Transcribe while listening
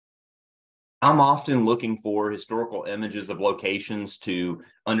I'm often looking for historical images of locations to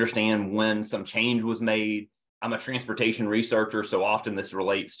understand when some change was made. I'm a transportation researcher, so often this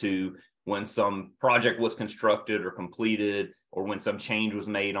relates to when some project was constructed or completed, or when some change was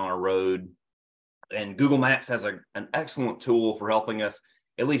made on a road. And Google Maps has an excellent tool for helping us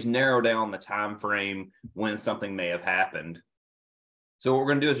at least narrow down the time frame when something may have happened. So what we're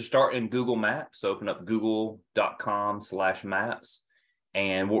going to do is just start in Google Maps, open up google.com/maps.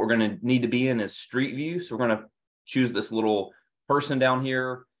 And what we're going to need to be in is Street View. So we're going to choose this little person down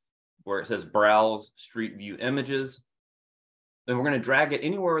here where it says Browse Street View Images. Then we're going to drag it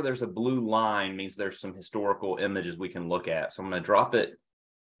anywhere where there's a blue line, means there's some historical images we can look at. So I'm going to drop it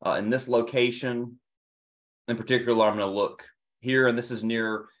in this location. In particular, I'm going to look here, and this is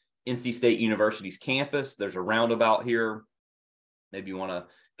near NC State University's campus. There's a roundabout here. Maybe you want to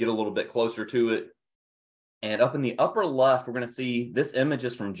get a little bit closer to it. And up in the upper left, we're going to see this image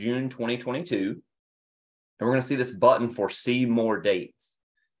is from June 2022. And we're going to see this button for See More Dates.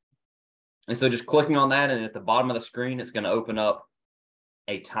 And so just clicking on that, and at the bottom of the screen, it's going to open up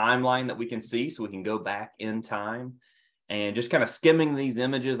a timeline that we can see, so we can go back in time. And just kind of skimming these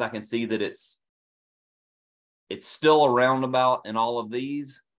images, I can see that it's still a roundabout in all of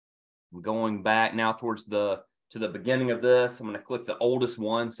these. I'm going back now towards to the beginning of this. I'm going to click the oldest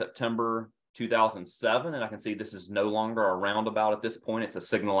one, September 2007, and I can see this is no longer a roundabout at this point. It's a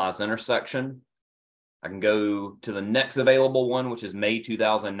signalized intersection. I can go to the next available one, which is May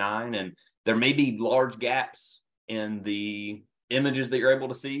 2009, and there may be large gaps in the images that you're able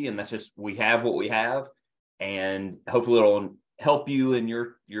to see, and that's just, we have what we have, and hopefully it'll help you in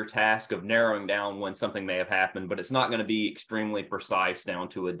your task of narrowing down when something may have happened, but it's not going to be extremely precise down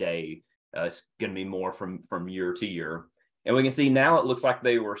to a day. It's going to be more from year to year. And we can see now it looks like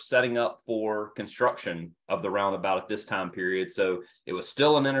they were setting up for construction of the roundabout at this time period. So it was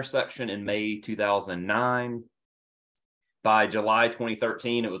still an intersection in May 2009. By July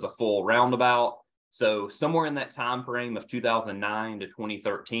 2013, it was a full roundabout. So somewhere in that time frame of 2009 to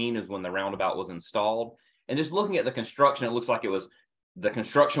 2013 is when the roundabout was installed. And just looking at the construction, it looks like the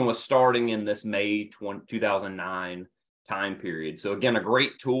construction was starting in this May 2009 time period. So again, a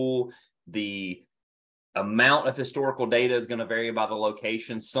great tool. The amount of historical data is going to vary by the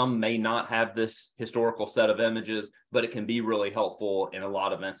location. Some may not have this historical set of images, but it can be really helpful in a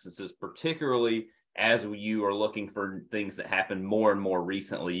lot of instances, particularly as you are looking for things that happen more and more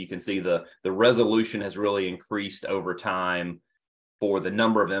recently. You can see the resolution has really increased over time for the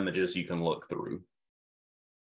number of images you can look through.